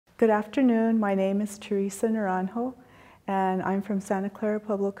Good afternoon. My name is Teresa Naranjo, and I'm from Santa Clara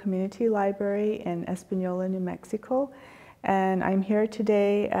Pueblo Community Library in Espanola, New Mexico. And I'm here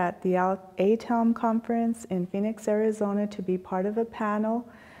today at the ATALM conference in Phoenix, Arizona to be part of a panel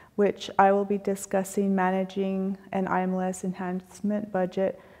which I will be discussing managing an IMLS enhancement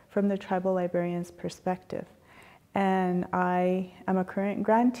budget from the tribal librarian's perspective. And I am a current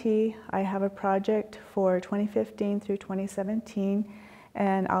grantee. I have a project for 2015 through 2017,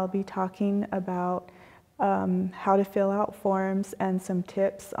 and I'll be talking about how to fill out forms and some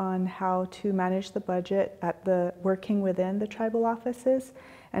tips on how to manage the budget working within the tribal offices.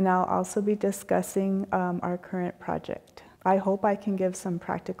 And I'll also be discussing our current project. I hope I can give some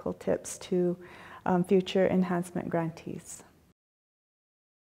practical tips to future enhancement grantees.